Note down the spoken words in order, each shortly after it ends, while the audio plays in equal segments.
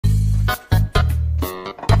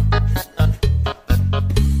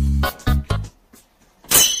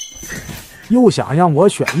又想让我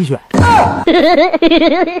选一选。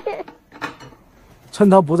趁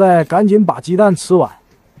他不在，赶紧把鸡蛋吃完。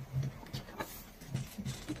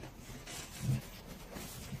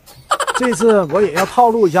这次我也要套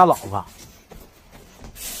路一下老婆。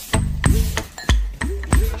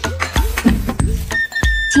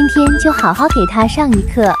今天就好好给他上一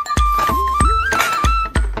课。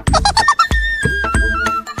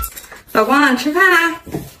老公啊，吃饭啦！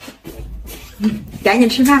赶紧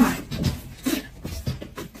吃饭吧。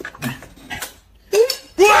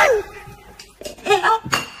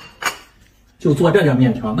就做这点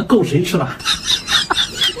面条，那够谁吃的？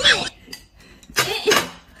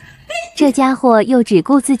这家伙又只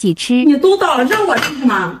顾自己吃。你都倒了，让我吃什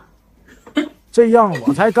么？这样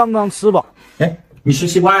我才刚刚吃饱。哎，你吃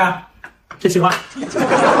西瓜呀？吃西瓜。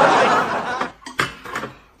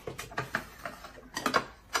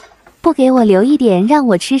不给我留一点，让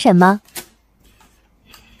我吃什么？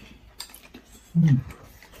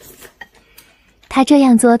他这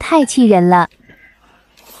样做太气人了。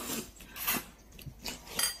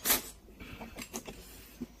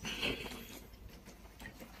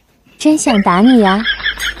真想打你呀！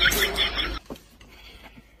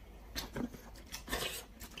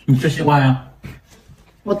你吃西瓜呀？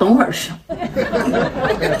我等会儿吃。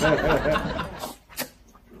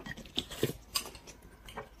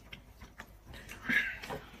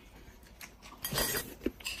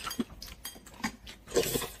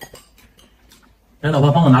来，老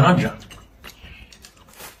婆，帮我拿张纸。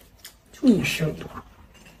就你事儿多。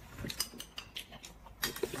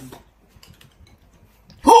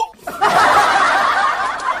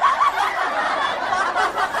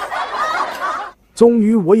终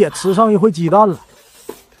于我也吃上一回鸡蛋了。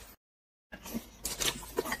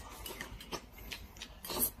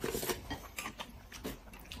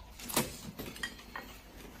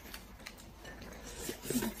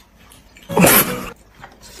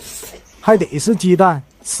还得是鸡蛋，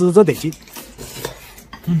吃着得劲。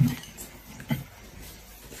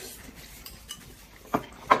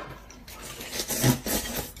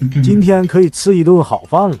今天可以吃一顿好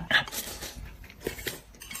饭了。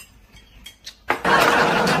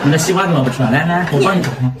你的西瓜怎么不吃？来来，我帮你找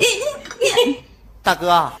吗？大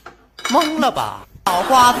哥，懵了吧？脑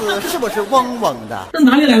瓜子是不是嗡嗡的？这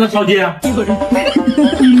哪里来的小姐？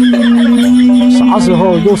啥时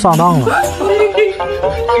候又上当了？